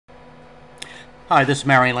Hi, this is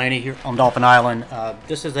Marion Laney here on Dolphin Island.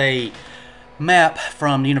 This is a map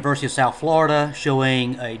from the University of South Florida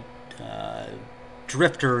showing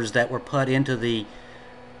drifters that were put into the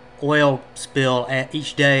oil spill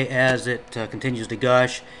each day as it continues to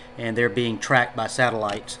gush, and they're being tracked by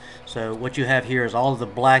satellites. So what you have here is all of the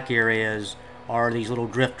black areas are these little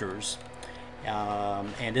drifters.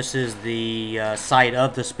 And this is the site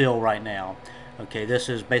of the spill right now. Okay, this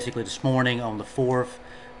is basically this morning on the 4th.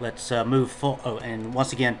 Let's move forward. Oh, and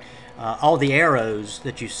once again, all the arrows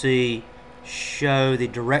that you see show the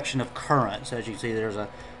direction of currents. As you see, there's a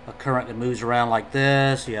current that moves around like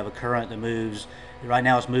this. You have a current that moves, right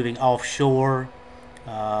now it's moving offshore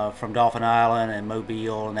from Dolphin Island and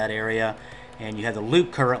Mobile and that area. And you have the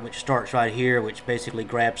loop current, which starts right here, which basically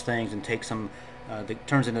grabs things and takes them,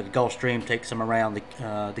 turns into the Gulf Stream, takes them around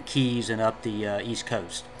the Keys and up the East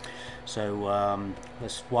Coast. So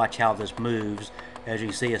let's watch how this moves. As you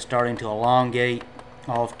can see, it's starting to elongate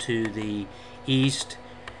off to the east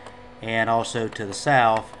and also to the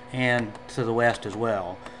south and to the west as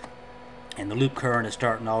well. And the loop current is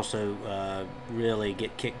starting to also really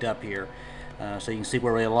get kicked up here. So you can see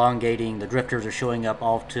where we're elongating. The drifters are showing up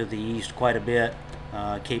off to the east quite a bit.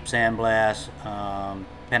 Cape San Blas,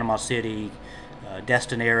 Panama City,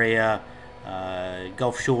 Destin area,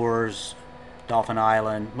 Gulf Shores, Dolphin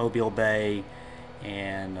Island, Mobile Bay,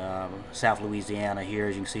 and South Louisiana here.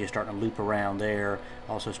 As you can see, it's starting to loop around there.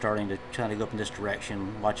 Also starting to try to go up in this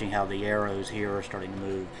direction, watching how the arrows here are starting to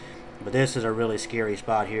move. But this is a really scary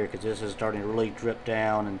spot here because this is starting to really drip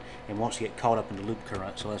down and wants to get caught up in the loop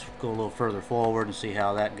current. So let's go a little further forward and see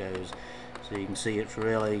how that goes. So you can see it's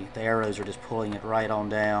really, the arrows are just pulling it right on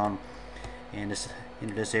down and this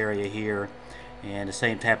into this area here. And the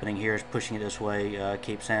same happening here, is pushing it this way.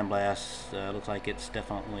 Cape San Blas looks like it's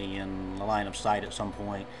definitely in the line of sight at some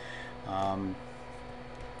point.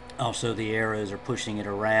 Also, the arrows are pushing it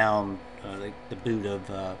around the boot of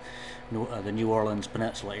the New Orleans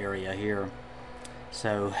Peninsula area here.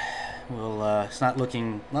 So, it's not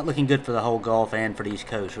looking good for the whole Gulf and for the East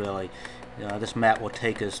Coast really. This map will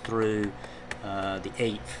take us through the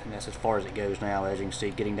 8th, and that's as far as it goes now. As you can see,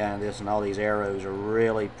 getting down to this, and all these arrows are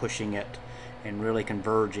really pushing it and really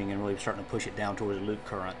converging and really starting to push it down towards the loop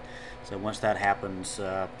current. So once that happens,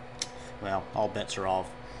 well, all bets are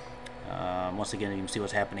off. Once again, you can see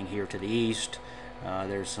what's happening here to the east.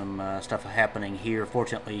 There's some stuff happening here.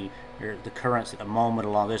 Fortunately, the currents at the moment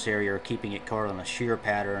along this area are keeping it caught on a shear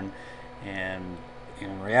pattern, and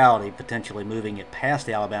in reality, potentially moving it past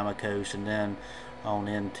the Alabama coast and then on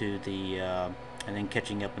into the and then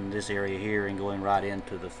catching up in this area here and going right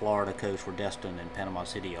into the Florida coast where Destin and Panama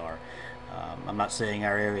City are. I'm not saying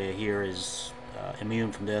our area here is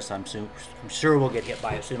immune from this. I'm sure we'll get hit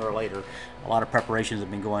by it sooner or later. A lot of preparations have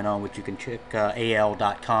been going on, which you can check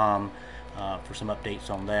al.com for some updates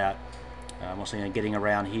on that. Once again, getting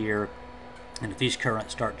around here, and if these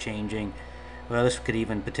currents start changing, well, this could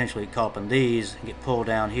even potentially get caught up in these and get pulled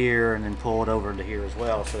down here and then pulled over into here as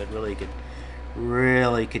well. So it really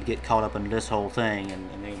could get caught up in this whole thing and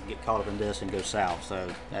then get caught up in this and go south.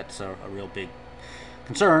 So that's a real big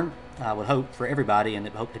concern, I would hope, for everybody, and I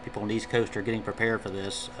hope that people on the East Coast are getting prepared for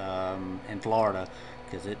this in Florida,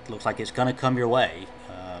 because it looks like it's going to come your way.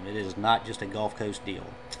 It is not just a Gulf Coast deal.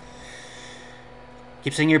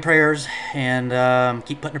 Keep saying your prayers and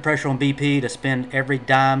keep putting the pressure on BP to spend every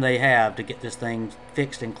dime they have to get this thing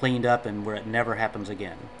fixed and cleaned up and where it never happens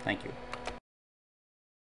again. Thank you.